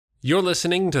You're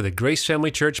listening to the Grace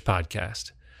Family Church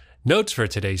podcast. Notes for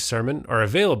today's sermon are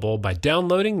available by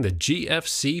downloading the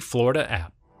GFC Florida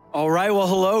app. All right, well,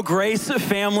 hello, Grace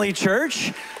Family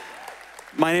Church.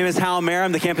 My name is Hal Mayer.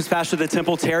 I'm the campus pastor of the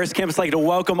Temple Terrace campus. I'd like to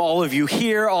welcome all of you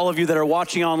here, all of you that are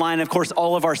watching online, and of course,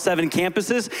 all of our 7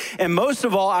 campuses. And most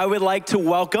of all, I would like to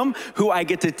welcome who I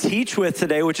get to teach with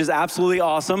today, which is absolutely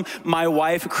awesome, my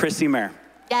wife, Chrissy Mayer.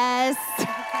 Yes.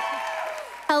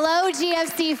 Hello,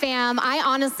 GFC fam. I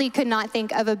honestly could not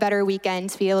think of a better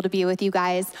weekend to be able to be with you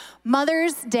guys.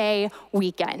 Mother's Day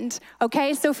weekend.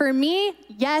 Okay, so for me,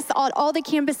 yes, all the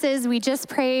campuses, we just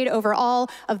prayed over all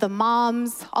of the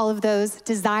moms, all of those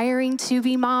desiring to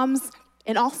be moms,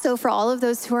 and also for all of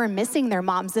those who are missing their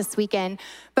moms this weekend.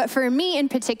 But for me in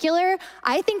particular,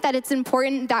 I think that it's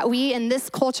important that we, in this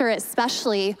culture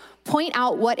especially, point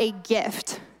out what a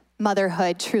gift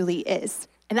motherhood truly is.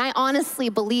 And I honestly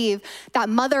believe that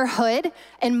motherhood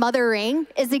and mothering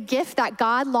is a gift that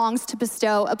God longs to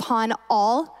bestow upon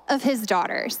all of his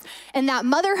daughters. And that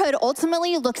motherhood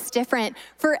ultimately looks different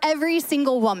for every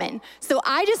single woman. So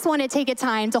I just want to take a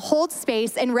time to hold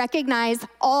space and recognize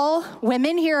all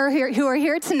women who are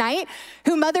here tonight,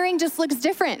 who mothering just looks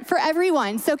different for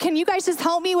everyone. So can you guys just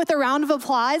help me with a round of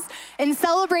applause in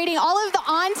celebrating all of the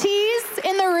aunties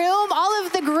in the room, all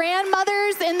of the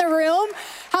grandmothers in the room?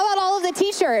 How about all of the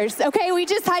teachers? Okay, we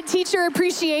just had Teacher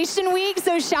Appreciation Week,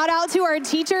 so shout out to our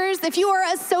teachers. If you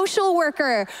are a social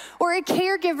worker or a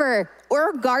caregiver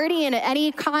or a guardian of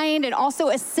any kind, and also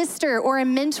a sister or a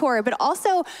mentor, but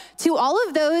also to all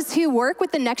of those who work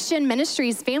with the Next Gen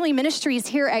Ministries, family ministries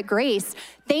here at Grace,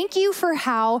 thank you for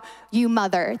how you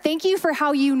mother. Thank you for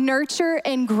how you nurture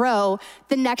and grow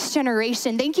the next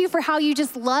generation. Thank you for how you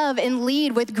just love and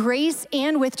lead with grace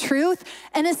and with truth,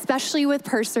 and especially with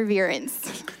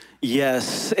perseverance.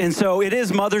 Yes, and so it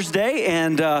is Mother's Day,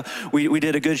 and we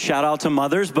did a good shout out to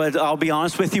mothers, but I'll be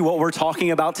honest with you, what we're talking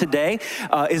about today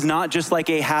is not just like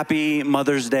a happy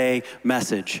Mother's Day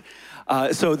message.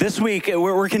 So this week,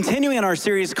 we're continuing in our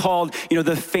series called,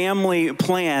 the Family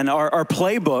Plan, our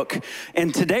playbook.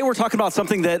 And today we're talking about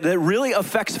something that really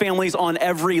affects families on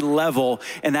every level,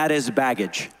 and that is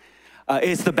baggage.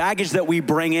 It's the baggage that we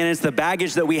bring in. It's the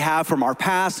baggage that we have from our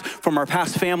past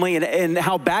family, and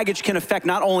how baggage can affect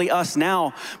not only us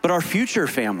now, but our future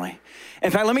family.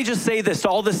 In fact, let me just say this to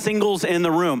all the singles in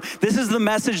the room. This is the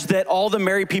message that all the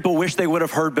married people wish they would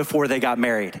have heard before they got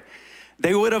married.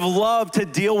 They would have loved to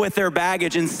deal with their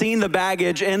baggage and seen the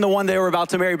baggage in the one they were about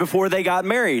to marry before they got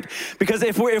married. Because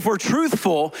if we're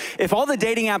truthful, if all the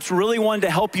dating apps really wanted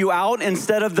to help you out,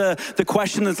 instead of the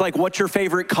question that's like, what's your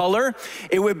favorite color?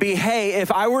 It would be, hey,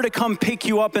 if I were to come pick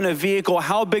you up in a vehicle,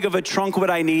 how big of a trunk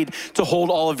would I need to hold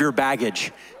all of your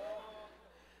baggage?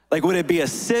 Like, would it be a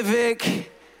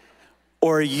Civic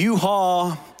or a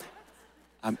U-Haul?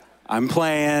 I'm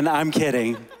playing, I'm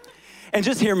kidding. And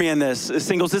just hear me in this,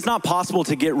 singles, it's not possible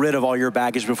to get rid of all your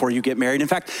baggage before you get married. In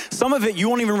fact, some of it you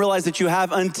won't even realize that you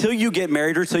have until you get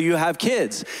married or until you have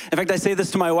kids. In fact, I say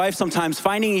this to my wife sometimes,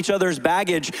 finding each other's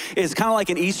baggage is kind of like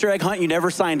an Easter egg hunt you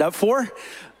never signed up for.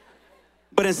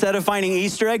 But instead of finding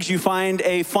Easter eggs, you find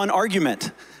a fun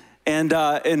argument. And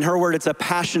in her word, it's a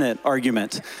passionate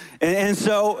argument. And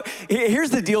so here's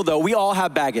the deal, though. We all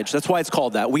have baggage. That's why it's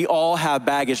called that. We all have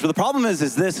baggage. But the problem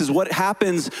is what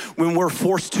happens when we're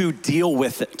forced to deal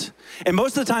with it. And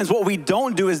most of the times what we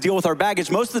don't do is deal with our baggage.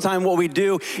 Most of the time what we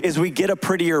do is we get a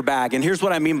prettier bag. And here's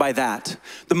what I mean by that.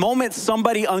 The moment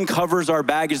somebody uncovers our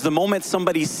baggage, the moment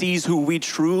somebody sees who we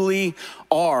truly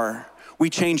are, we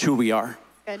change who we are.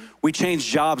 We change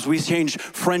jobs, we change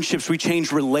friendships, we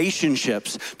change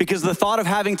relationships, because the thought of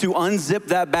having to unzip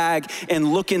that bag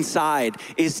and look inside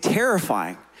is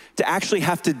terrifying, to actually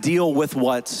have to deal with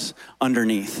what's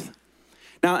underneath.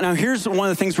 Now here's one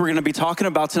of the things we're going to be talking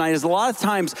about tonight is a lot of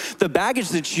times the baggage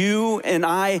that you and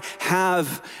I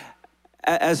have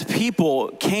as people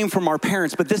came from our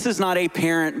parents, but this is not a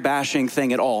parent bashing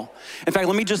thing at all. In fact,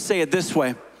 let me just say it this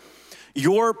way.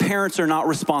 Your parents are not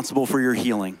responsible for your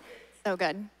healing. So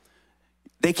good.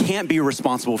 They can't be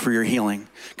responsible for your healing,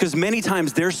 because many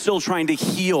times they're still trying to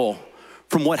heal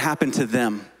from what happened to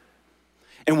them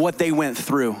and what they went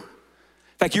through.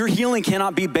 In fact, your healing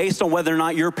cannot be based on whether or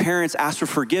not your parents asked for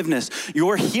forgiveness.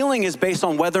 Your healing is based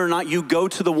on whether or not you go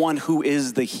to the one who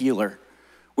is the healer,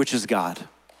 which is God.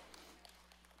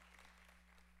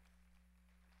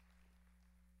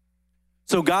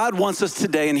 So God wants us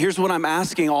today, and here's what I'm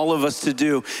asking all of us to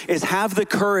do, is have the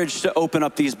courage to open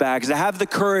up these bags, to have the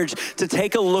courage to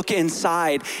take a look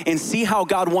inside and see how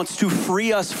God wants to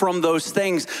free us from those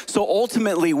things, so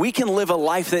ultimately we can live a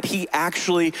life that he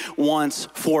actually wants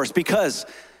for us. Because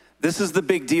This is the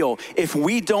big deal. If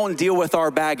we don't deal with our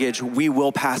baggage, we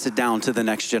will pass it down to the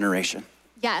next generation.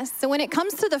 Yes, so when it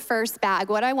comes to the first bag,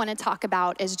 what I want to talk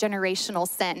about is generational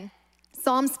sin.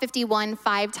 Psalms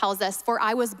 51:5 tells us, "For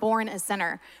I was born a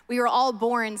sinner." We were all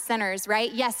born sinners,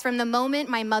 right? Yes, from the moment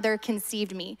my mother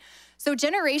conceived me. So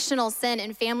generational sin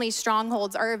and family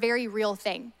strongholds are a very real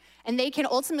thing. And they can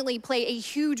ultimately play a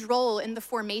huge role in the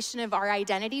formation of our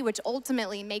identity, which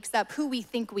ultimately makes up who we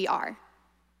think we are,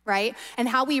 right? And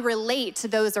how we relate to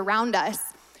those around us.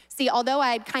 See, although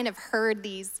I had kind of heard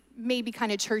these maybe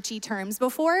kind of churchy terms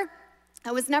before,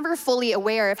 I was never fully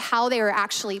aware of how they were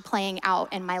actually playing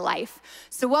out in my life.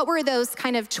 So what were those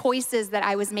kind of choices that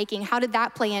I was making? How did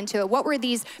that play into it? What were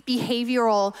these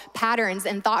behavioral patterns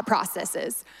and thought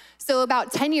processes? So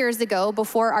about 10 years ago,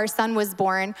 before our son was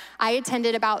born, I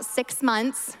attended about 6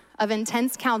 months of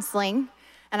intense counseling.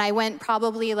 And I went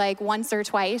probably like once or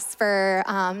twice for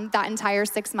that entire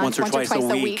 6 months. Once or twice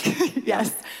a week.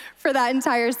 Yes, for that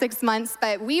entire 6 months.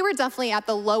 But we were definitely at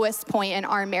the lowest point in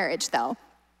our marriage, though.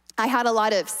 I had a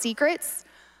lot of secrets,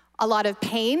 a lot of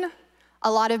pain,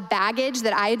 a lot of baggage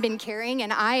that I had been carrying.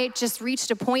 And I just reached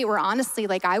a point where honestly,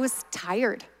 like I was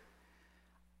tired.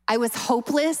 I was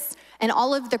hopeless. And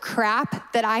all of the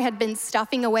crap that I had been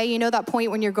stuffing away, you know that point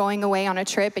when you're going away on a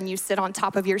trip and you sit on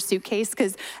top of your suitcase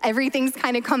because everything's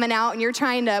kind of coming out and you're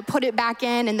trying to put it back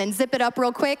in and then zip it up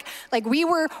real quick? Like we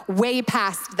were way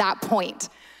past that point.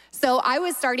 So I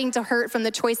was starting to hurt from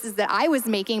the choices that I was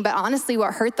making, but honestly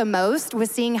what hurt the most was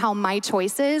seeing how my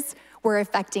choices were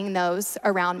affecting those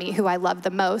around me who I love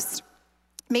the most.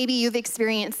 Maybe you've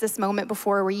experienced this moment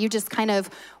before where you just kind of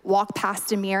walk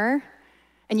past a mirror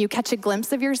and you catch a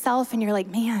glimpse of yourself and you're like,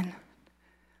 man,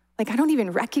 like I don't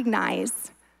even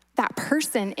recognize that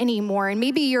person anymore. And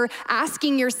maybe you're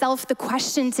asking yourself the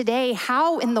question today,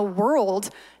 how in the world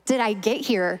did I get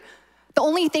here? The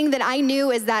only thing that I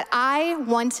knew is that I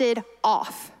wanted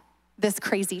off this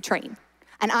crazy train.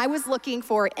 And I was looking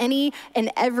for any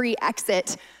and every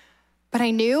exit, but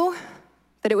I knew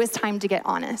that it was time to get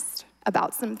honest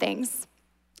about some things.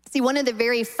 See, one of the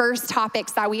very first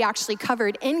topics that we actually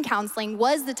covered in counseling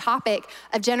was the topic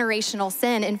of generational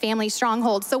sin and family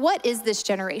strongholds. So what is this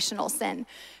generational sin?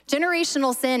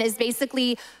 Generational sin is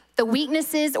basically the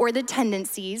weaknesses or the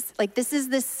tendencies, like this is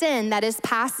the sin that is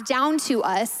passed down to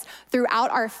us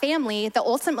throughout our family that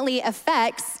ultimately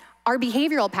affects our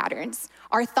behavioral patterns,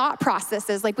 our thought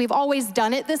processes. Like we've always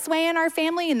done it this way in our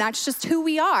family and that's just who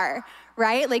we are,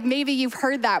 right? Like maybe you've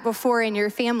heard that before in your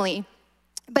family.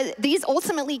 But these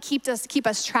ultimately keep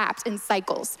us trapped in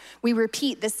cycles. We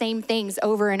repeat the same things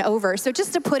over and over. So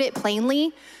just to put it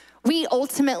plainly, we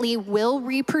ultimately will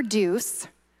reproduce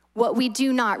what we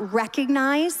do not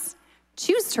recognize,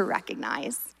 choose to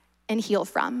recognize, and heal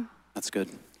from. That's good.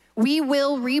 We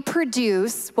will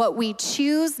reproduce what we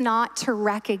choose not to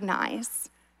recognize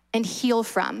and heal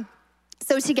from.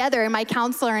 So together, my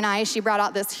counselor and I, she brought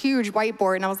out this huge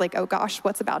whiteboard and I was like, oh gosh,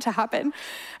 what's about to happen?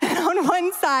 And on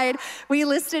one side, we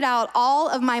listed out all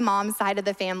of my mom's side of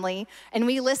the family and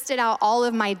we listed out all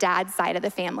of my dad's side of the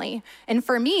family. And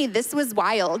for me, this was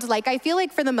wild. Like, I feel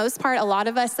like for the most part, a lot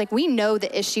of us, like we know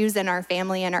the issues in our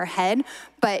family in our head,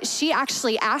 but she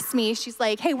actually asked me, she's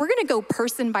like, hey, we're gonna go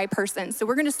person by person. So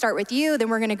we're gonna start with you, then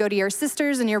we're gonna go to your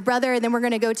sisters and your brother, then we're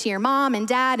gonna go to your mom and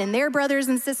dad and their brothers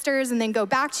and sisters, and then go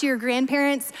back to your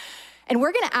grandparents. And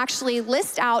we're gonna actually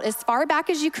list out as far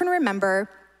back as you can remember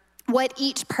what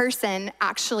each person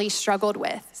actually struggled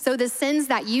with. So the sins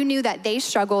that you knew that they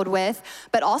struggled with,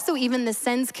 but also even the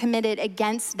sins committed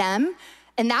against them.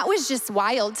 And that was just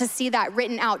wild to see that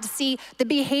written out, to see the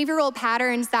behavioral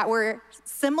patterns that were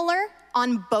similar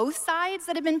on both sides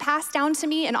that have been passed down to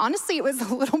me. And honestly, it was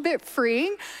a little bit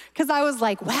freeing because I was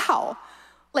like, wow,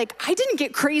 like I didn't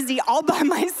get crazy all by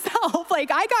myself.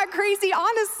 Like I got crazy,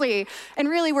 honestly. And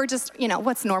really we're just,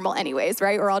 what's normal anyways,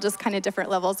 right? We're all just kind of different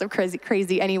levels of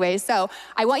crazy anyways. So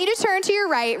I want you to turn to your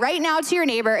right now to your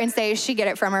neighbor and say, she get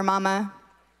it from her mama.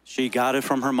 She got it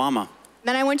from her mama.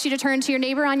 Then I want you to turn to your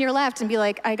neighbor on your left and be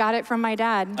like, I got it from my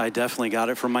dad. I definitely got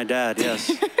it from my dad,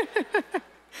 yes.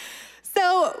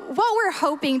 So what we're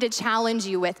hoping to challenge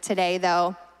you with today,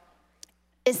 though,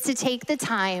 is to take the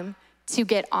time to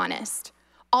get honest.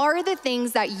 Are the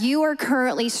things that you are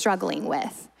currently struggling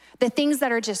with, the things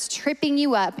that are just tripping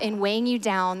you up and weighing you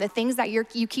down, the things that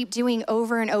you keep doing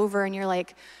over and over and you're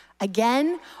like,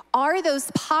 again, are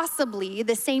those possibly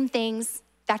the same things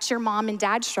that your mom and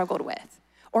dad struggled with?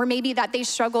 Or maybe that they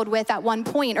struggled with at one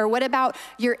point? Or what about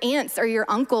your aunts or your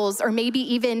uncles or maybe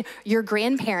even your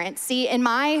grandparents? See, in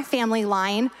my family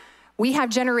line, we have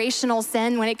generational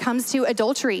sin when it comes to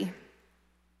adultery,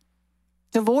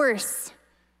 divorce,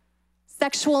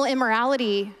 sexual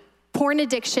immorality, porn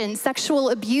addiction, sexual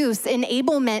abuse,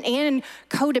 enablement, and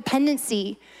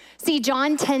codependency. See,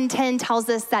 John 10:10 tells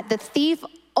us that the thief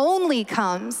only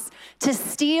comes to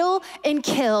steal and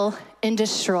kill and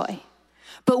destroy.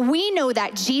 But we know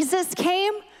that Jesus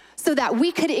came so that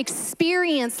we could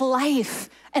experience life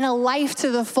and a life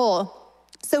to the full.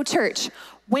 So church,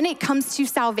 when it comes to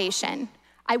salvation,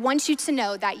 I want you to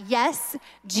know that yes,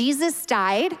 Jesus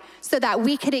died so that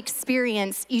we could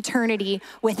experience eternity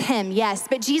with him, yes.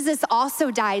 But Jesus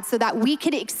also died so that we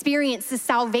could experience the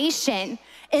salvation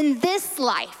in this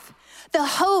life, the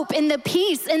hope and the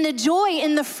peace and the joy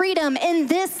and the freedom in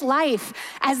this life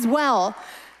as well.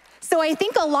 So I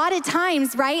think a lot of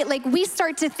times, right, like we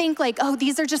start to think like, oh,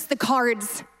 these are just the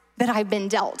cards that I've been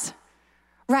dealt,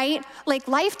 right? Like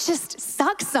life just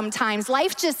sucks sometimes.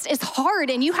 Life just is hard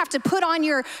and you have to put on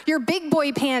your big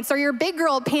boy pants or your big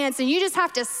girl pants and you just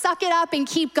have to suck it up and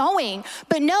keep going.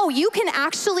 But no, you can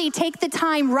actually take the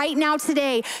time right now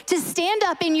today to stand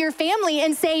up in your family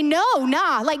and say, no,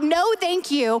 thank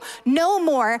you, no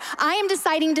more. I am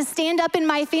deciding to stand up in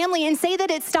my family and say that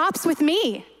it stops with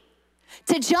me.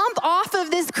 To jump off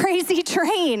of this crazy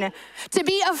train, to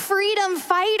be a freedom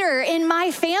fighter in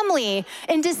my family,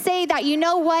 and to say that, you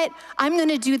know what, I'm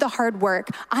gonna do the hard work.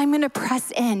 I'm gonna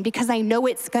press in because I know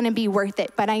it's gonna be worth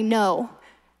it, but I know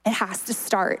it has to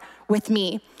start with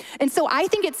me. And so I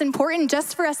think it's important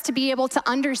just for us to be able to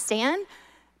understand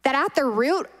that at the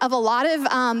root of a lot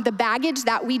of the baggage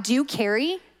that we do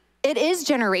carry, it is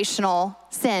generational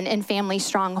sin and family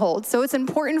strongholds. So it's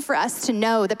important for us to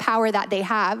know the power that they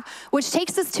have, which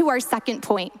takes us to our second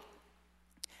point,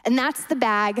 and that's the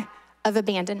bag of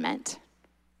abandonment.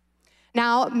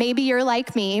 Now, maybe you're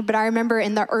like me, but I remember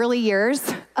in the early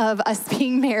years of us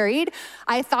being married,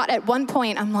 I thought at one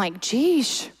point, I'm like,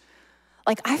 geesh,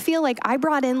 like I feel like I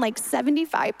brought in like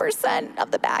 75%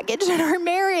 of the baggage in our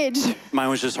marriage. Mine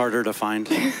was just harder to find.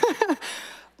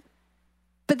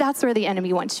 But that's where the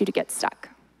enemy wants you to get stuck.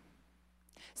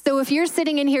 So if you're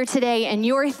sitting in here today and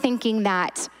you're thinking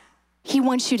that he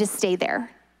wants you to stay there,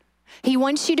 he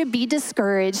wants you to be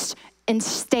discouraged and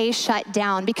stay shut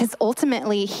down because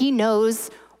ultimately he knows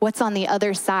what's on the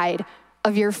other side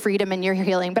of your freedom and your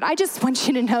healing. But I just want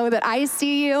you to know that I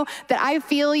see you, that I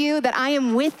feel you, that I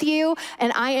am with you,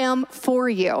 and I am for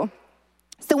you.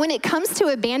 So when it comes to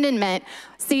abandonment,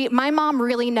 see, my mom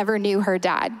really never knew her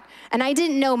dad. And I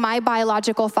didn't know my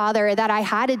biological father, that I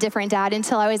had a different dad,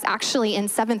 until I was actually in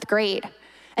 7th grade.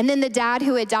 And then the dad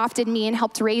who adopted me and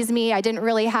helped raise me, I didn't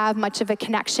really have much of a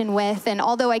connection with. And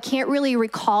although I can't really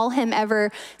recall him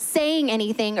ever saying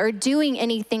anything or doing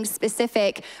anything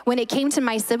specific, when it came to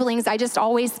my siblings, I just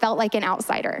always felt like an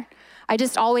outsider. I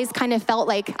just always kind of felt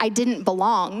like I didn't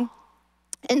belong.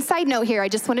 And side note here, I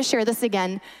just want to share this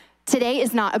again. Today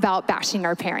is not about bashing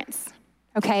our parents.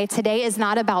 Okay, today is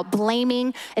not about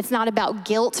blaming. It's not about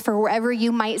guilt for wherever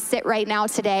you might sit right now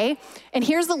today. And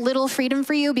here's a little freedom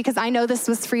for you, because I know this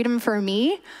was freedom for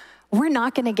me. We're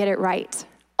not gonna get it right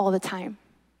all the time,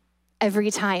 every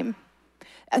time.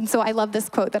 And so I love this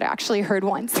quote that I actually heard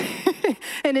once.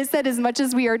 And it said, as much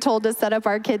as we are told to set up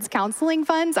our kids' counseling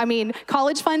funds,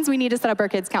 college funds, we need to set up our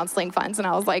kids' counseling funds. And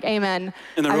I was like, amen.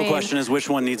 And the real question is, which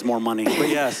one needs more money? But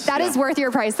yes. That is worth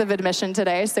your price of admission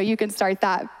today, so you can start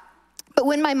that. But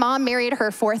when my mom married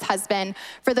her 4th husband,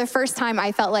 for the first time,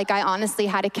 I felt like I honestly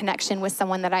had a connection with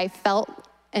someone that I felt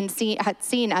and had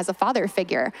seen as a father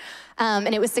figure.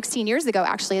 And it was 16 years ago,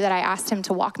 actually, that I asked him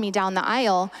to walk me down the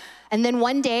aisle. And then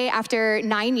one day, after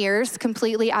 9 years,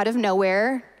 completely out of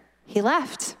nowhere, he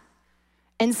left.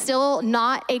 And still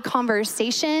not a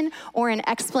conversation or an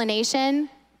explanation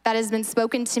that has been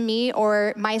spoken to me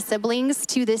or my siblings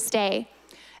to this day.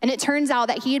 And it turns out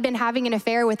that he had been having an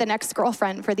affair with an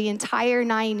ex-girlfriend for the entire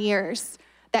 9 years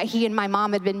that he and my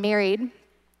mom had been married.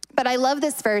 But I love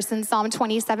this verse in Psalm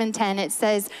 27:10. It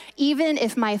says, even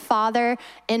if my father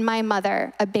and my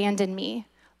mother abandon me,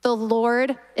 the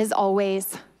Lord is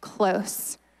always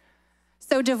close.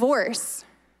 So divorce,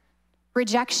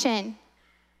 rejection,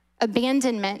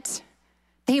 abandonment,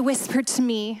 they whispered to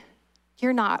me,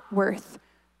 you're not worth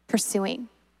pursuing.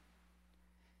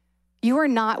 You are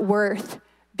not worth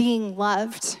being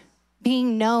loved,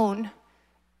 being known,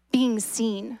 being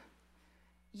seen.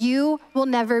 You will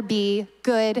never be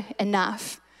good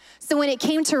enough. So when it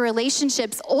came to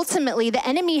relationships, ultimately, the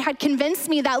enemy had convinced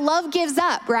me that love gives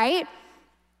up, right?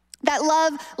 That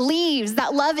love leaves,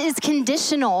 that love is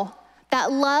conditional,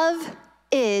 that love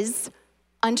is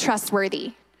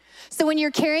untrustworthy. So when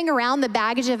you're carrying around the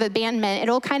baggage of abandonment,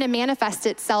 it'll kind of manifest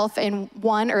itself in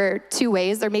one or two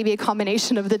ways, or maybe a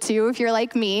combination of the two if you're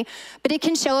like me, but it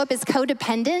can show up as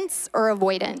codependence or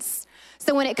avoidance.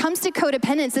 So when it comes to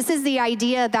codependence, this is the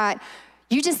idea that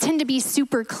you just tend to be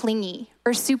super clingy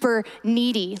or super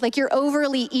needy. Like you're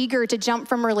overly eager to jump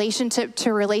from relationship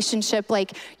to relationship.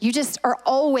 Like you just are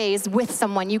always with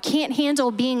someone. You can't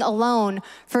handle being alone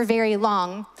for very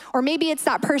long. Or maybe it's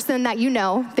that person that you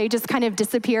know, they just kind of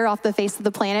disappear off the face of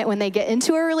the planet when they get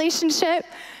into a relationship.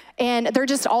 And they're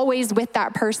just always with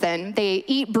that person. They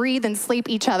eat, breathe, and sleep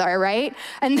each other, right?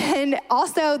 And then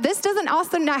also, this doesn't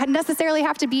also not necessarily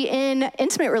have to be in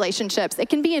intimate relationships. It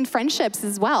can be in friendships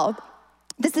as well.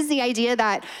 This is the idea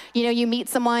that, you meet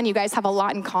someone, you guys have a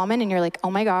lot in common, and you're like,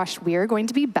 oh my gosh, we're going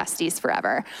to be besties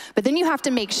forever. But then you have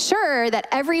to make sure that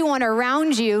everyone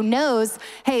around you knows,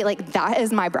 hey, like that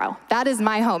is my bro, that is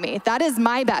my homie, that is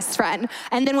my best friend.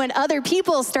 And then when other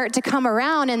people start to come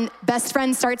around and best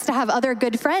friend starts to have other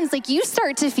good friends, like you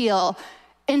start to feel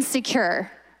insecure,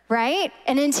 right?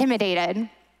 And intimidated.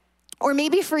 Or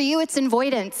maybe for you, it's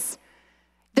avoidance.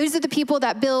 Those are the people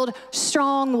that build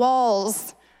strong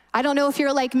walls. I don't know if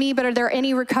you're like me, but are there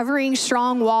any recovering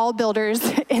strong wall builders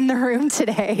in the room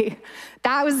today?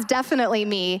 That was definitely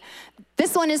me.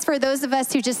 This one is for those of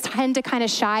us who just tend to kind of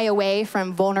shy away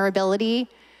from vulnerability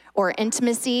or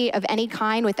intimacy of any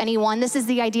kind with anyone. This is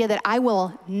the idea that I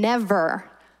will never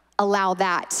allow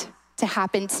that to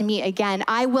happen to me again.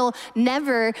 I will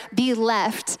never be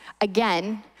left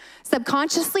again.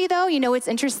 Subconsciously, though, it's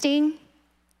interesting.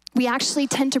 We actually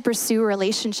tend to pursue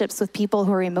relationships with people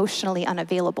who are emotionally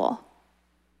unavailable.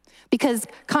 Because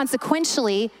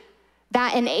consequentially,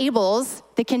 that enables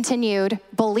the continued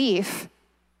belief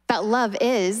that love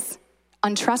is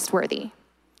untrustworthy.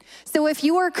 So if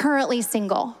you are currently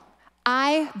single,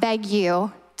 I beg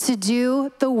you to do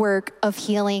the work of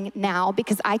healing now,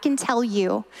 because I can tell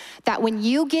you that when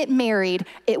you get married,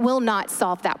 it will not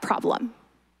solve that problem.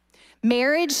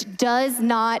 Marriage does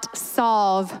not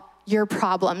solve your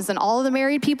problems. And all of the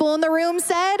married people in the room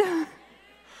said,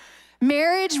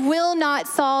 marriage will not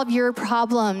solve your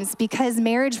problems because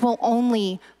marriage will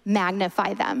only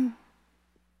magnify them.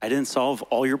 I didn't solve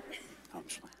all your,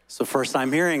 it's the first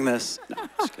time hearing this. No,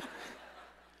 just kidding.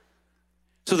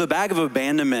 So the bag of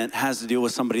abandonment has to deal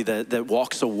with somebody that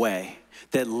walks away,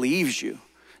 that leaves you.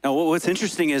 Now, what's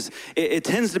interesting is it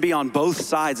tends to be on both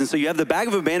sides. And so you have the bag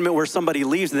of abandonment where somebody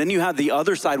leaves, and then you have the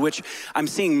other side, which I'm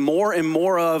seeing more and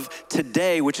more of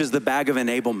today, which is the bag of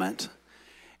enablement.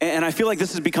 And I feel like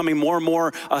this is becoming more and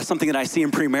more something that I see in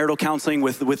premarital counseling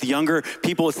with younger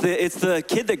people. It's the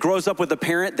kid that grows up with a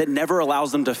parent that never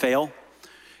allows them to fail.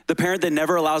 The parent that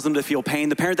never allows them to feel pain,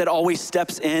 the parent that always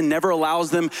steps in, never allows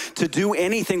them to do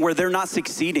anything where they're not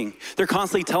succeeding. They're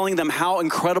constantly telling them how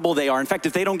incredible they are. In fact,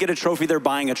 if they don't get a trophy, they're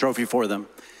buying a trophy for them.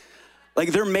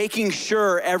 Like they're making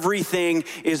sure everything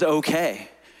is okay.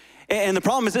 And the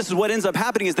problem is this is what ends up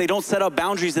happening is they don't set up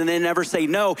boundaries and they never say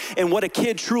no. And what a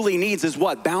kid truly needs is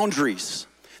what? Boundaries.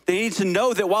 They need to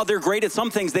know that while they're great at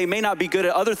some things, they may not be good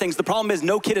at other things. The problem is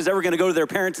no kid is ever gonna go to their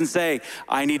parents and say,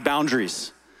 I need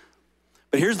boundaries.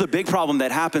 But here's the big problem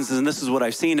that happens, and this is what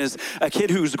I've seen, is a kid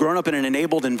who's grown up in an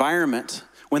enabled environment,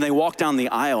 when they walk down the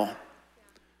aisle.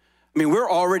 I mean,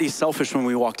 we're already selfish when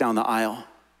we walk down the aisle.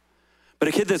 But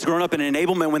a kid that's grown up in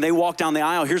enablement, when they walk down the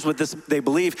aisle, here's what they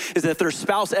believe, is that if their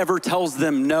spouse ever tells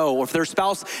them no, or if their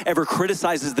spouse ever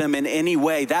criticizes them in any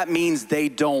way, that means they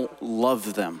don't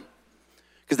love them.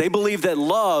 Because they believe that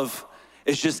love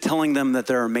is just telling them that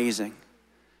they're amazing.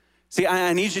 See,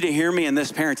 I need you to hear me in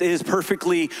this, parents. It is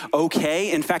perfectly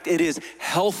okay. In fact, it is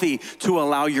healthy to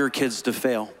allow your kids to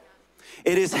fail.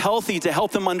 It is healthy to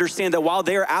help them understand that while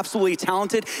they are absolutely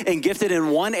talented and gifted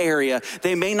in one area,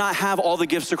 they may not have all the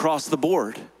gifts across the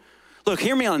board. Look,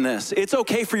 hear me on this. It's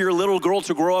okay for your little girl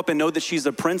to grow up and know that she's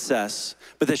a princess,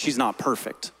 but that she's not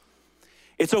perfect.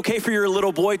 It's okay for your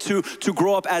little boy to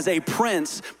grow up as a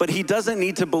prince, but he doesn't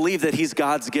need to believe that he's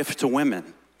God's gift to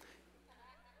women.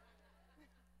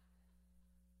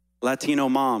 Latino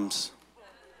moms.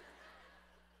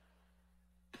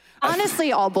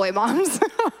 Honestly, all boy moms.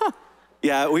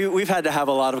 Yeah, we've had to have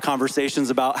a lot of conversations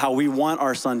about how we want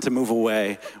our son to move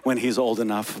away when he's old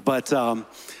enough. But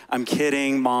I'm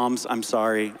kidding, moms. I'm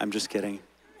sorry. I'm just kidding.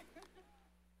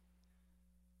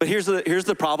 But here's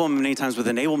the problem many times with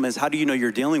enablement is how do you know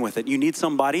you're dealing with it? You need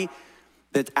somebody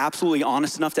that's absolutely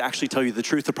honest enough to actually tell you the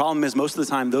truth. The problem is most of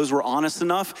the time, those who are honest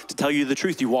enough to tell you the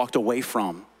truth, you walked away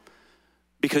from.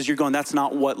 Because you're going, that's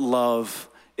not what love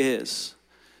is.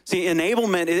 See,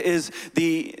 enablement is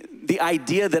the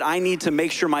idea that I need to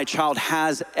make sure my child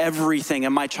has everything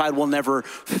and my child will never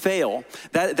fail.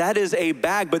 That is a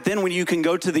bag, but then when you can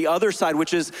go to the other side,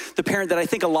 which is the parent that I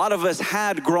think a lot of us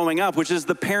had growing up, which is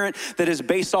the parent that is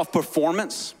based off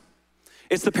performance.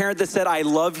 It's the parent that said, I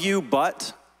love you,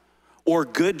 but, or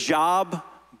good job,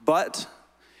 but.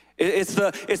 It's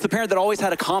the parent that always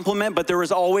had a compliment, but there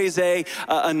was always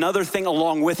another thing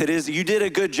along with it, is you did a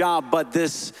good job, but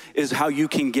this is how you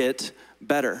can get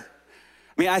better.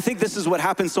 I mean, I think this is what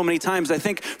happens so many times. I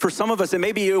think for some of us, and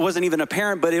maybe it wasn't even a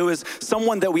parent, but it was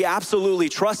someone that we absolutely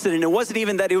trusted, and it wasn't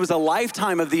even that it was a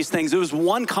lifetime of these things. It was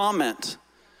one comment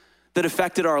that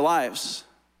affected our lives.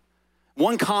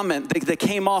 One comment that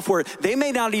came off where they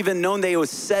may not even known they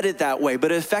said it that way,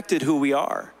 but it affected who we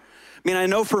are. I mean, I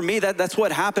know for me that's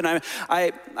what happened.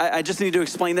 I just need to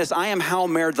explain this. I am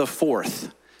Halmer the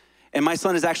 4th, and my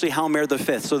son is actually Halmer the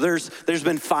 5th. So there's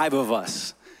been 5 of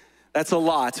us. That's a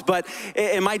lot. But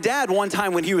and my dad, one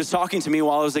time when he was talking to me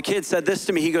while I was a kid, said this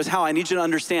to me. He goes, "Hal, I need you to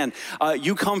understand,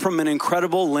 you come from an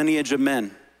incredible lineage of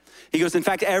men." He goes, "In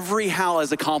fact, every Hal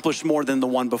has accomplished more than the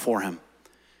one before him."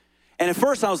 And at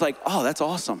first I was like, "Oh, that's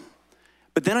awesome."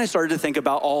 But then I started to think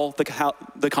about all the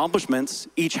accomplishments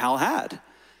each Hal had.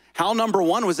 Hal number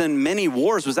 1 was in many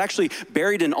wars, was actually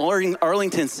buried in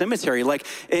Arlington Cemetery, like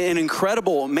an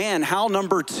incredible man. Hal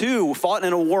number 2 fought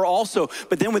in a war also,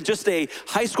 but then with just a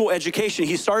high school education,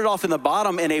 he started off in the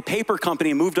bottom in a paper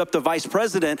company, moved up to vice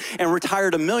president, and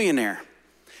retired a millionaire.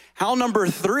 Hal number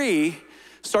 3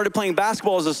 started playing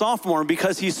basketball as a sophomore, and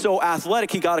because he's so athletic,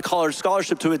 he got a college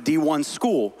scholarship to a D1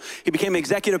 school. He became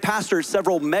executive pastor at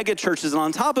several mega churches, and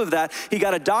on top of that, he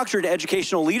got a doctorate in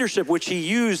educational leadership, which he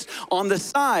used on the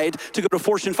side to go to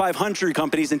Fortune 500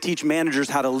 companies and teach managers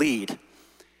how to lead.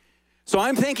 So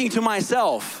I'm thinking to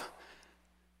myself,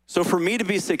 so for me to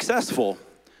be successful,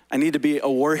 I need to be a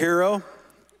war hero,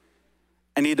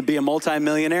 I need to be a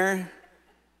multimillionaire,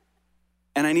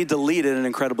 and I need to lead at an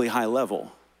incredibly high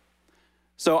level.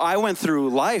 So I went through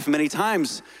life many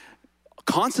times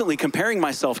constantly comparing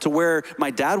myself to where my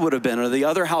dad would have been or the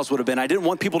other house would have been. I didn't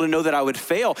want people to know that I would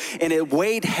fail. And it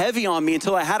weighed heavy on me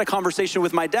until I had a conversation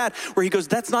with my dad where he goes,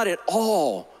 "That's not at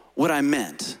all what I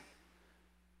meant.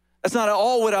 That's not at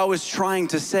all what I was trying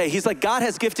to say." He's like, God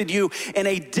has gifted you in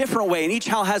a different way, and each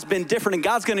how has been different, and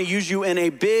God's gonna use you in a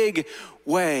big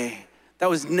way that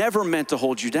was never meant to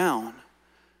hold you down.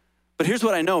 But here's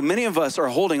what I know. Many of us are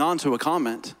holding on to a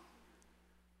comment.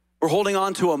 We're holding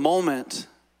on to a moment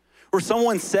where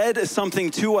someone said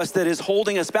something to us that is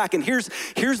holding us back. And here's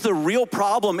the real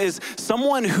problem is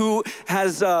someone who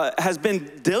has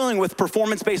been dealing with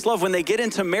performance-based love, when they get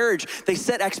into marriage, they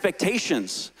set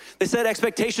expectations. They set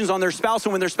expectations on their spouse,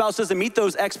 and when their spouse doesn't meet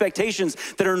those expectations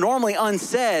that are normally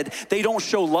unsaid, they don't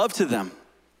show love to them.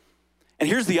 And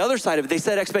here's the other side of it. They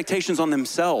set expectations on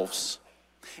themselves.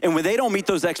 And when they don't meet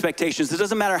those expectations, it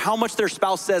doesn't matter how much their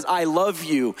spouse says, "I love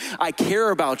you, I care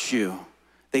about you,"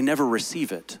 they never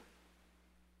receive it.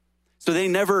 So they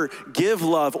never give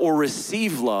love or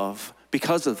receive love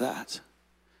because of that.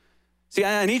 See,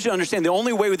 I need you to understand the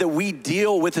only way that we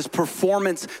deal with this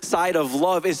performance side of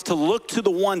love is to look to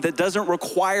the one that doesn't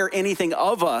require anything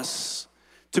of us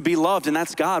to be loved, and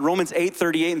that's God. Romans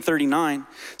 8:38 and 39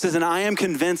 says, "And I am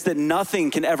convinced that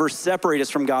nothing can ever separate us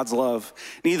from God's love.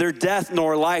 Neither death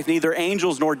nor life, neither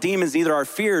angels nor demons, neither our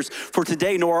fears for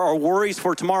today nor our worries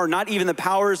for tomorrow, not even the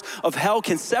powers of hell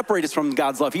can separate us from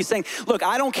God's love." He's saying, look,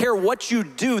 I don't care what you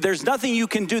do. There's nothing you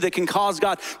can do that can cause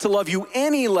God to love you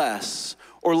any less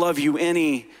or love you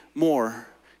any more.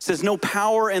 It says, "No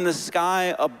power in the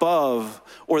sky above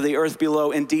or the earth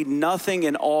below, indeed nothing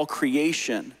in all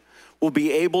creation will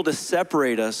be able to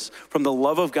separate us from the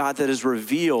love of God that is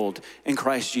revealed in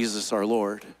Christ Jesus our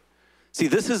Lord." See,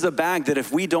 this is a bag that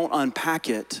if we don't unpack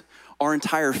it, our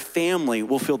entire family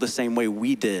will feel the same way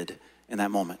we did in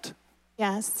that moment.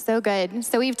 Yes, so good.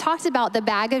 So we've talked about the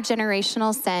bag of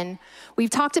generational sin. We've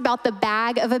talked about the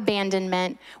bag of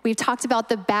abandonment. We've talked about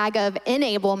the bag of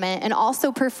enablement and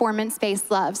also performance-based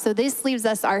love. So this leaves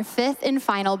us our 5th and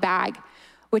final bag,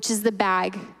 which is the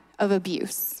bag of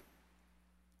abuse.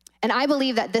 And I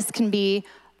believe that this can be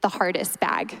the hardest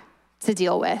bag to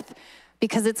deal with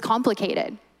because it's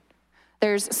complicated.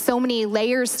 There's so many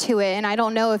layers to it, and I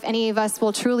don't know if any of us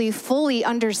will truly fully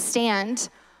understand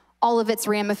all of its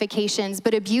ramifications,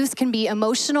 but abuse can be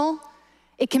emotional,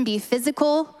 it can be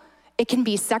physical, it can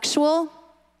be sexual,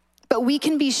 but we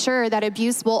can be sure that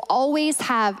abuse will always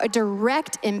have a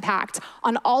direct impact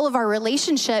on all of our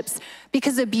relationships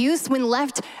because abuse, when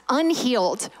left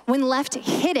unhealed, when left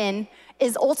hidden,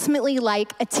 is ultimately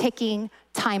like a ticking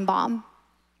time bomb.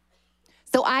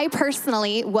 So I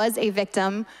personally was a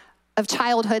victim of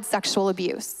childhood sexual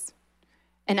abuse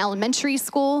in elementary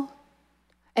school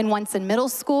and once in middle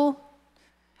school,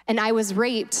 and I was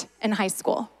raped in high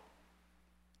school.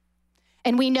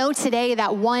 And we know today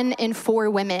that 1 in 4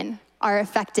 women are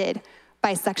affected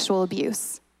by sexual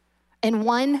abuse, and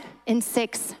 1 in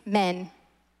 6 men.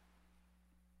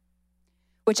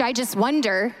 which I just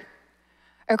wonder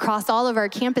across all of our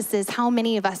campuses, how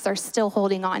many of us are still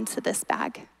holding on to this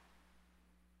bag?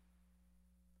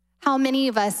 How many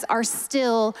of us are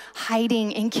still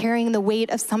hiding and carrying the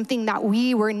weight of something that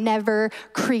we were never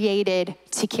created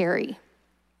to carry?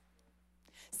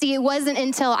 See, it wasn't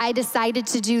until I decided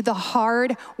to do the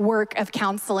hard work of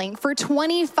counseling. For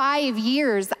 25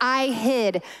 years, I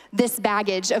hid this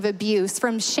baggage of abuse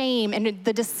from shame and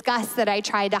the disgust that I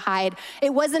tried to hide.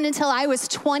 It wasn't until I was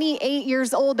 28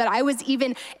 years old that I was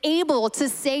even able to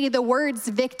say the words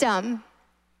victim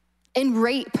and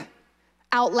rape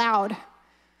out loud.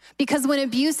 Because when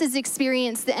abuse is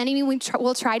experienced, the enemy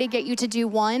will try to get you to do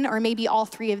one or maybe all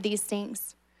three of these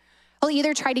things. He'll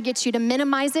either try to get you to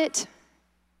minimize it,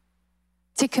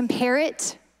 to compare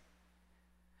it,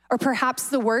 or perhaps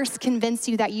the worst, convince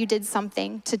you that you did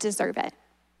something to deserve it.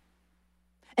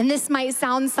 And this might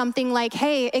sound something like,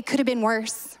 hey, it could have been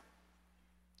worse.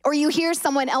 Or you hear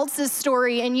someone else's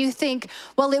story and you think,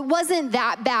 well, it wasn't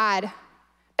that bad.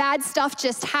 Bad stuff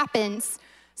just happens.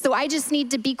 So I just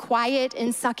need to be quiet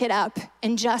and suck it up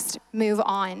and just move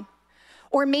on.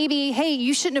 Or maybe, hey,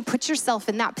 you shouldn't have put yourself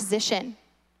in that position.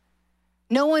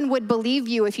 No one would believe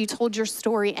you if you told your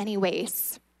story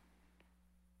anyways,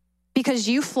 because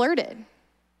you flirted.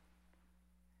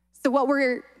 So what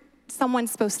were someone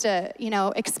supposed to,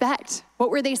 expect?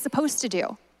 What were they supposed to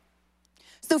do?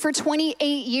 So for 28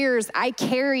 years, I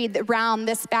carried around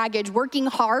this baggage, working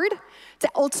hard to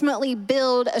ultimately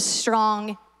build a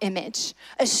strong image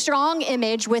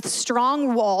with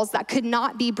strong walls that could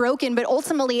not be broken. But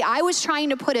ultimately, I was trying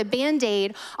to put a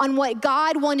Band-Aid on what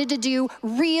God wanted to do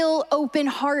real open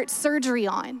heart surgery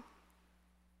on.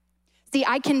 See,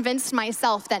 I convinced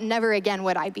myself that never again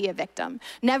would I be a victim.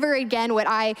 Never again would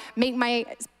I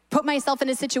put myself in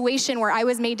a situation where I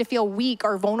was made to feel weak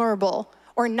or vulnerable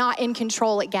or not in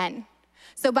control again.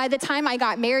 So by the time I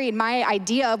got married, my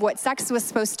idea of what sex was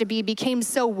supposed to be became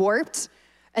so warped.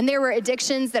 And there were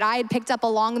addictions that I had picked up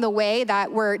along the way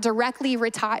that were directly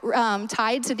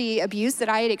tied to the abuse that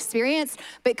I had experienced.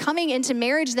 But coming into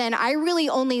marriage then, I really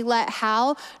only let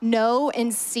Hal know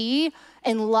and see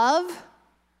and love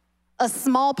a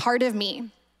small part of me,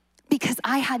 because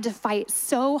I had to fight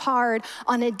so hard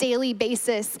on a daily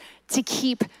basis to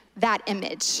keep that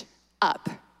image up.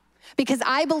 Because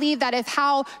I believe that if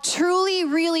Hal truly,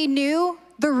 really knew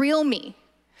the real me,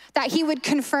 that he would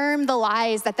confirm the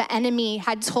lies that the enemy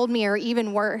had told me, or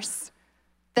even worse,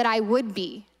 that I would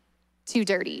be too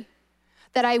dirty,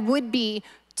 that I would be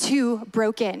too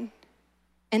broken,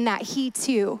 and that he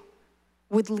too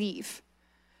would leave.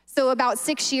 So about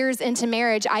 6 years into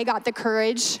marriage, I got the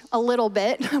courage a little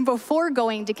bit before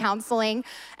going to counseling,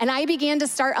 and I began to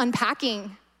start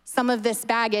unpacking some of this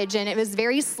baggage, and it was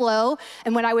very slow.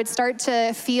 And when I would start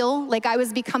to feel like I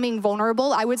was becoming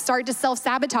vulnerable, I would start to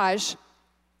self-sabotage.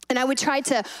 And I would try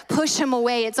to push him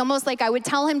away. It's almost like I would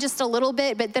tell him just a little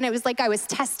bit, but then it was like I was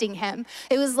testing him.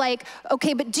 It was like,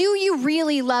 okay, but do you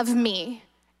really love me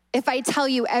if I tell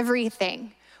you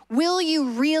everything? Will you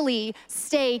really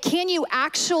stay? Can you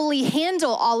actually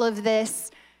handle all of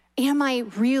this? Am I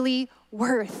really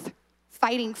worth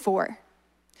fighting for?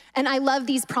 And I love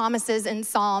these promises in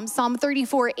Psalms. Psalm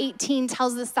 34:18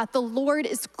 tells us that the Lord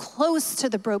is close to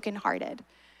the brokenhearted,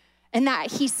 and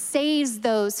that he saves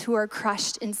those who are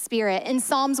crushed in spirit. And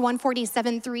Psalms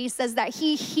 147:3 says that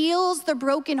he heals the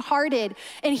brokenhearted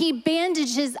and he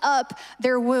bandages up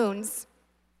their wounds.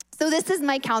 So this is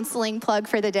my counseling plug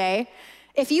for the day.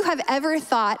 If you have ever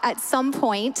thought at some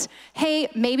point, hey,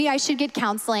 maybe I should get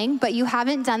counseling, but you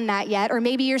haven't done that yet, or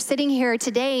maybe you're sitting here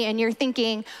today and you're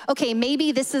thinking, okay,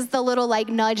 maybe this is the little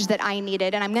nudge that I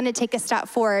needed and I'm gonna take a step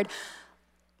forward,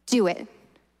 do it.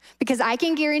 Because I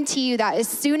can guarantee you that as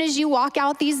soon as you walk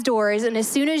out these doors and as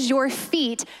soon as your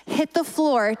feet hit the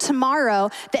floor tomorrow,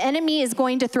 the enemy is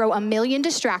going to throw a million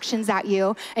distractions at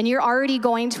you, and you're already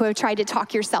going to have tried to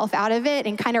talk yourself out of it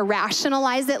and kind of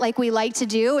rationalize it like we like to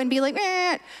do and be like,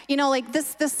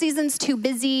 this season's too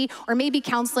busy, or maybe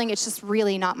counseling, it's just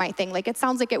really not my thing. It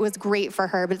sounds like it was great for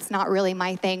her, but it's not really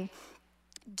my thing.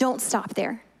 Don't stop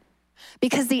there.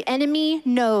 Because the enemy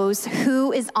knows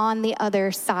who is on the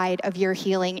other side of your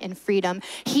healing and freedom.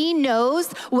 He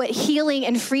knows what healing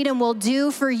and freedom will do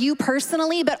for you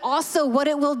personally, but also what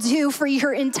it will do for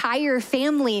your entire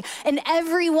family and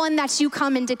everyone that you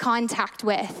come into contact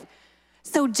with.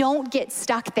 So don't get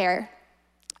stuck there.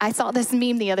 I saw this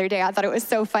meme the other day. I thought it was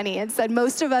so funny. It said,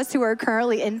 most of us who are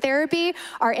currently in therapy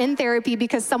are in therapy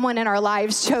because someone in our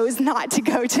lives chose not to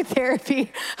go to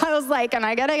therapy. I was like, and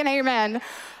I get an amen.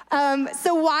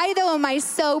 So why, though, am I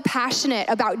so passionate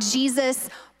about Jesus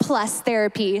plus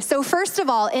therapy? So first of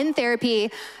all, in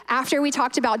therapy, after we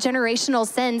talked about generational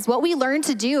sins, what we learn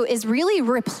to do is really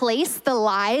replace the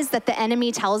lies that the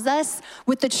enemy tells us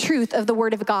with the truth of the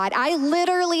Word of God. I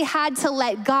literally had to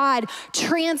let God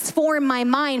transform my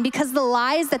mind because the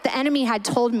lies that the enemy had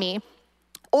told me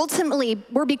ultimately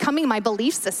were becoming my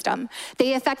belief system.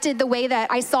 They affected the way that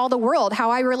I saw the world,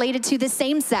 how I related to the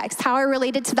same sex, how I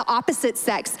related to the opposite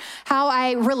sex, how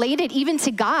I related even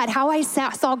to God, how I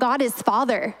saw God as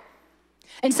Father.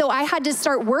 And so I had to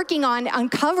start working on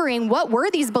uncovering what were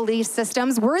these belief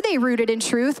systems. Were they rooted in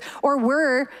truth, or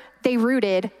were they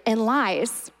rooted in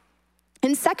lies?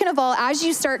 And second of all, as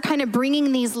you start kind of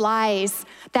bringing these lies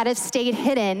that have stayed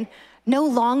hidden, no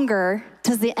longer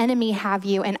does the enemy have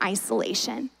you in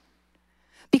isolation.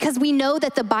 Because we know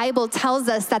that the Bible tells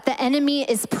us that the enemy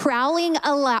is prowling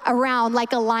around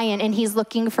like a lion, and he's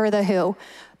looking for the who?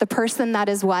 The person that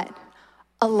is what?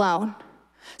 Alone.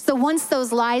 So once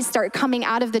those lies start coming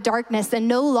out of the darkness and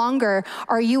no longer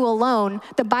are you alone,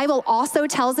 the Bible also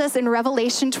tells us in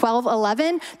Revelation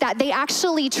 12:11 that they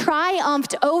actually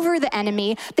triumphed over the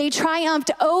enemy. They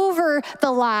triumphed over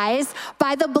the lies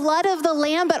by the blood of the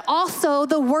Lamb, but also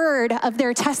the word of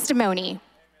their testimony.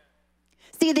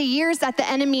 See, the years that the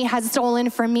enemy has stolen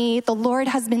from me, the Lord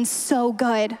has been so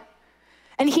good.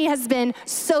 And he has been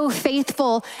so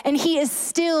faithful, and he is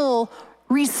still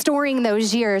restoring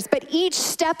those years. But each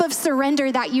step of surrender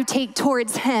that you take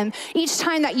towards him, each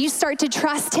time that you start to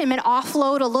trust him and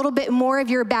offload a little bit more of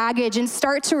your baggage and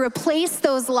start to replace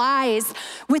those lies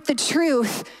with the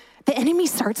truth, the enemy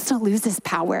starts to lose his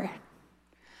power.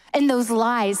 And those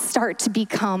lies start to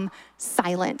become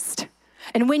silenced.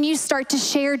 And when you start to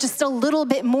share just a little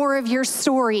bit more of your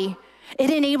story, it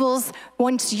enables,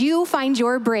 once you find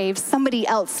your brave, somebody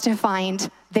else to find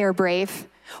their brave.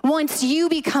 Once you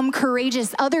become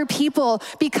courageous, other people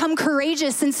become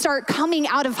courageous and start coming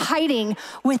out of hiding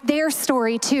with their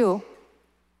story too.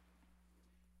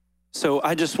 So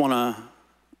I just want to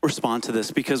respond to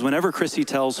this, because whenever Chrissy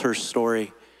tells her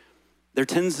story, there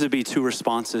tends to be two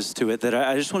responses to it that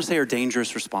I just want to say are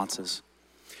dangerous responses.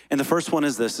 And the first one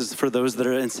is this, is for those that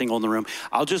are single in the room.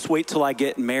 I'll just wait till I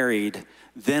get married,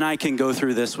 then I can go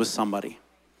through this with somebody.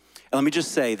 And let me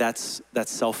just say, that's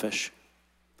selfish.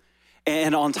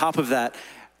 And on top of that,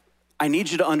 I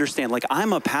need you to understand, like,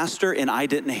 I'm a pastor and I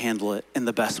didn't handle it in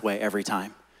the best way every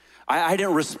time. I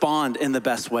didn't respond in the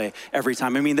best way every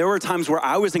time. I mean, there were times where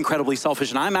I was incredibly selfish,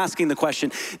 and I'm asking the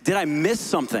question, did I miss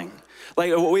something?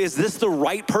 Like, is this the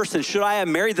right person? Should I have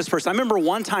married this person? I remember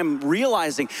one time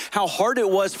realizing how hard it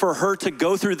was for her to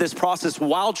go through this process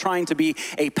while trying to be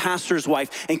a pastor's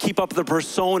wife and keep up the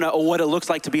persona of what it looks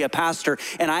like to be a pastor.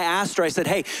 And I asked her, I said,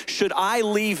 hey, should I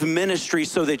leave ministry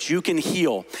so that you can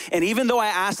heal? And even though I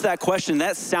asked that question,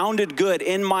 that sounded good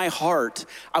in my heart,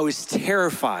 I was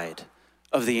terrified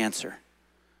of the answer.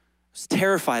 I was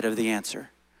terrified of the answer.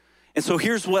 And so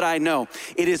here's what I know.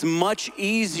 It is much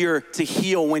easier to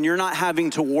heal when you're not having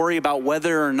to worry about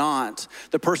whether or not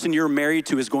the person you're married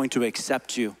to is going to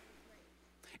accept you,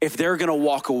 if they're going to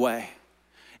walk away,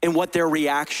 and what their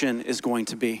reaction is going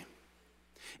to be.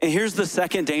 And here's the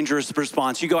second dangerous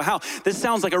response. You go, Hal, this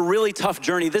sounds like a really tough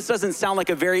journey. This doesn't sound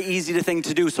like a very easy thing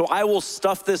to do. So I will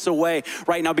stuff this away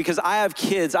right now because I have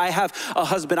kids. I have a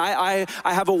husband. I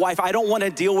have a wife. I don't want to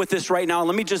deal with this right now. And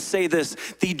let me just say this.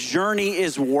 The journey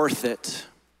is worth it.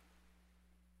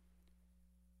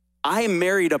 I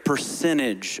married a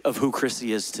percentage of who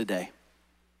Chrissy is today.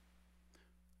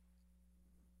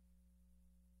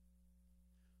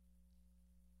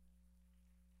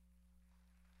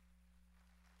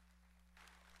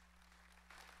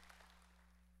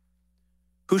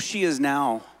 Who she is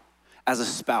now as a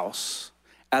spouse,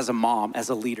 as a mom, as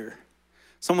a leader.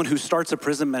 Someone who starts a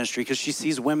prison ministry because she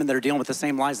sees women that are dealing with the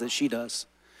same lies that she does.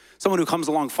 Someone who comes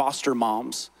along foster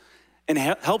moms and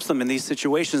helps them in these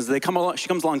situations. She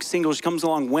comes along single, she comes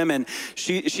along women.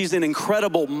 She's an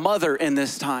incredible mother in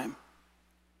this time.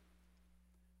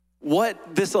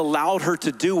 What this allowed her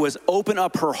to do was open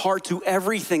up her heart to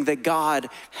everything that God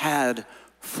had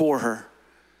for her.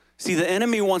 See, the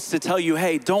enemy wants to tell you,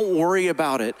 hey, don't worry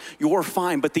about it. You're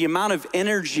fine. But the amount of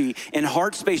energy and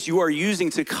heart space you are using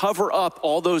to cover up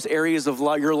all those areas of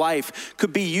your life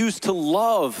could be used to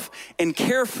love and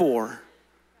care for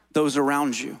those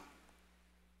around you.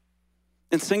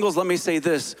 And singles, let me say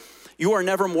this. You are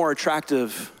never more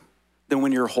attractive than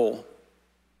when you're whole.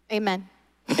 Amen.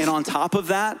 And on top of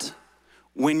that,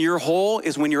 when you're whole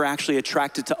is when you're actually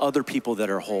attracted to other people that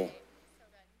are whole.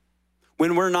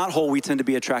 When we're not whole, we tend to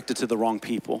be attracted to the wrong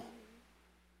people.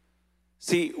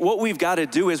 See, what we've got to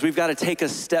do is we've got to take a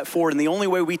step forward. And the only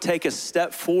way we take a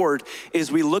step forward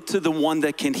is we look to the one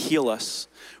that can heal us.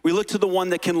 We look to the one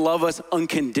that can love us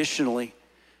unconditionally.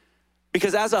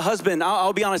 Because as a husband,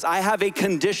 I'll be honest, I have a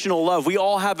conditional love. We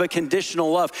all have a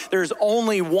conditional love. There's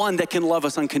only one that can love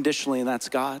us unconditionally, and that's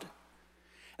God.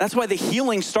 That's why the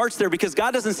healing starts there, because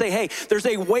God doesn't say, hey, there's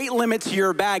a weight limit to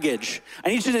your baggage. I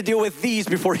need you to deal with these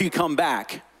before you come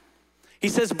back. He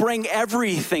says, bring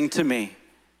everything to me.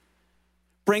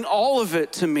 Bring all of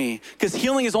it to me, because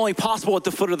healing is only possible at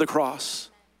the foot of the cross.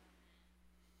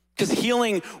 Because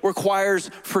healing requires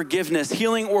forgiveness.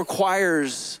 Healing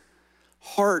requires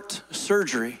heart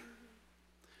surgery.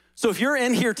 So if you're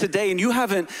in here today and you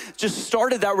haven't just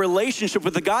started that relationship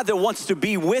with the God that wants to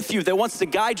be with you, that wants to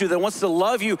guide you, that wants to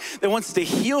love you, that wants to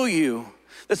heal you,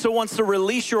 that so wants to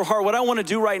release your heart, what I want to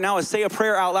do right now is say a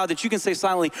prayer out loud that you can say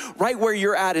silently right where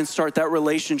you're at and start that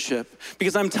relationship.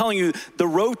 Because I'm telling you, the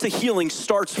road to healing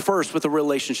starts first with a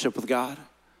relationship with God.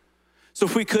 So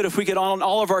if we could on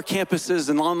all of our campuses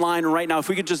and online right now, if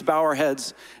we could just bow our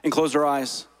heads and close our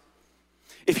eyes.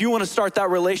 If you want to start that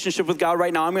relationship with God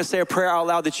right now, I'm going to say a prayer out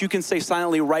loud that you can say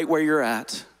silently right where you're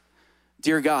at.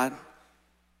 Dear God,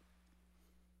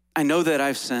 I know that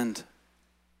I've sinned.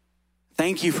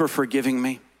 Thank you for forgiving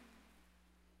me.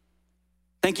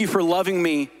 Thank you for loving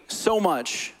me so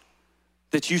much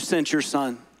that you sent your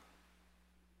son,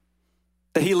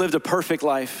 that he lived a perfect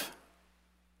life,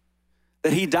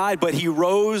 that he died, but he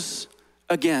rose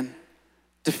again,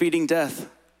 defeating death.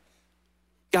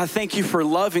 God, thank you for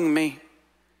loving me.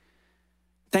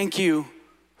 Thank you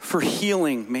for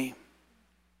healing me.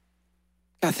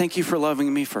 God, thank you for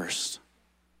loving me first.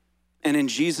 And in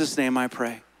Jesus' name I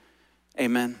pray,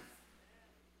 amen.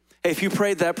 Hey, if you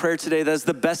prayed that prayer today, that's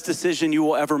the best decision you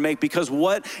will ever make, because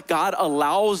what God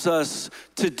allows us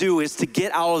to do is to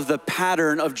get out of the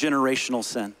pattern of generational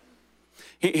sin.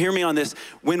 Hear me on this.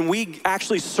 When we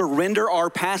actually surrender our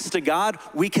past to God,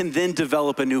 we can then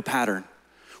develop a new pattern.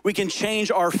 We can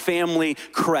change our family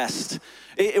crest.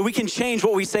 We can change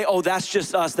what we say, oh, that's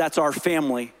just us, that's our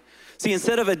family. See,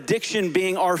 instead of addiction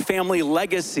being our family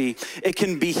legacy, it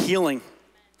can be healing.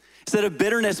 Instead of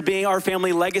bitterness being our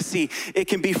family legacy, it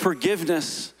can be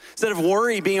forgiveness. Instead of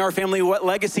worry being our family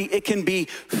legacy, it can be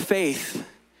faith.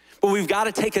 But we've got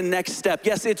to take a next step.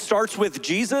 Yes, it starts with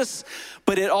Jesus,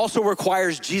 but it also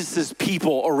requires Jesus'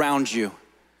 people around you.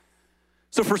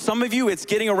 So for some of you, it's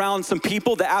getting around some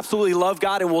people that absolutely love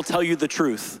God and will tell you the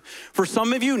truth. For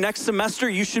some of you, next semester,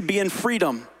 you should be in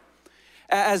freedom.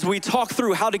 As we talk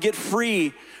through how to get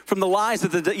free from the lies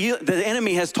that the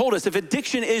enemy has told us. If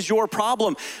addiction is your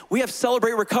problem, we have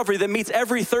Celebrate Recovery that meets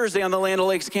every Thursday on the Land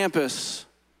O'Lakes campus.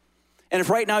 And if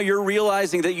right now you're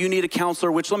realizing that you need a counselor,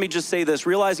 which let me just say this,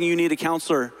 realizing you need a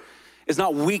counselor is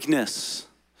not weakness.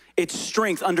 It's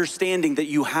strength, understanding that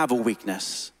you have a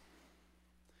weakness.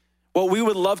 What we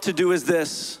would love to do is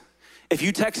this. If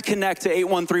you text CONNECT to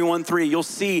 81313, you'll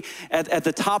see at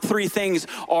the top three things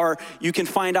are you can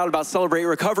find out about Celebrate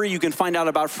Recovery, you can find out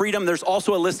about freedom. There's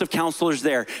also a list of counselors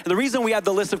there. And the reason we have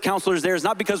the list of counselors there is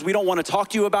not because we don't want to talk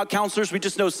to you about counselors. We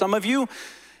just know some of you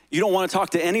don't want to talk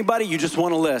to anybody, you just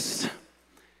want a list.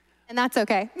 And that's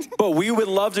okay. But we would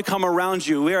love to come around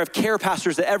you. We have care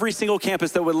pastors at every single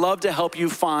campus that would love to help you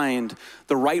find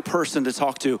the right person to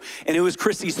talk to. And it was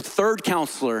Chrissy's third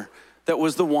counselor that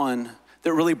was the one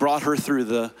that really brought her through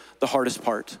the hardest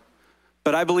part.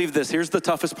 But I believe this, here's the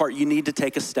toughest part. You need to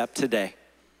take a step today.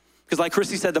 Because like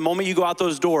Chrissy said, the moment you go out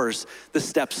those doors, the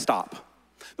steps stop.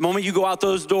 The moment you go out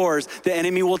those doors, the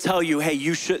enemy will tell you, hey,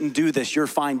 you shouldn't do this. You're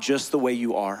fine just the way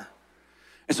you are.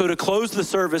 And so to close the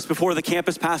service before the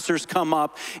campus pastors come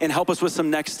up and help us with some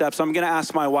next steps, I'm gonna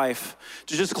ask my wife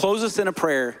to just close us in a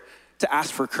prayer to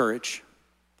ask for courage.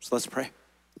 So let's pray.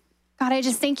 God, I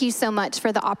just thank you so much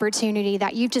for the opportunity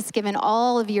that you've just given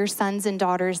all of your sons and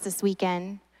daughters this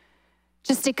weekend,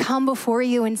 just to come before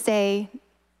you and say,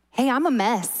 hey, I'm a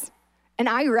mess. And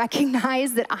I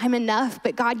recognize that I'm enough,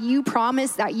 but God, you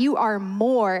promise that you are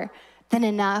more than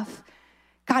enough.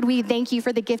 God, we thank you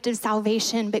for the gift of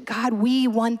salvation, but God, we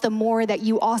want the more that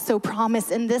you also promise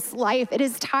in this life. It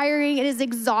is tiring, it is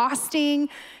exhausting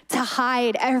to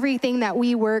hide everything that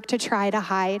we work to try to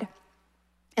hide.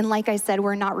 And like I said,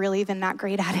 we're not really even that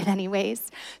great at it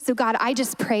anyways. So God, I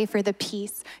just pray for the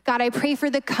peace. God, I pray for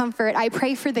the comfort. I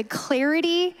pray for the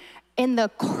clarity and the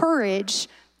courage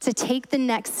to take the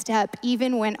next step,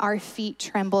 even when our feet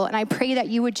tremble. And I pray that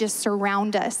you would just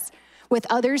surround us with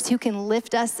others who can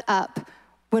lift us up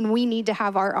when we need to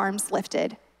have our arms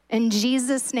lifted. In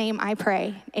Jesus' name I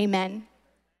pray, amen.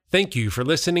 Thank you for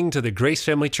listening to the Grace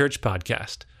Family Church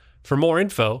podcast. For more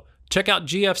info, check out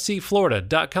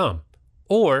gfcflorida.com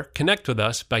or connect with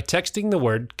us by texting the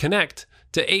word CONNECT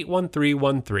to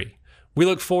 81313. We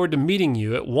look forward to meeting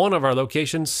you at one of our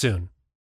locations soon.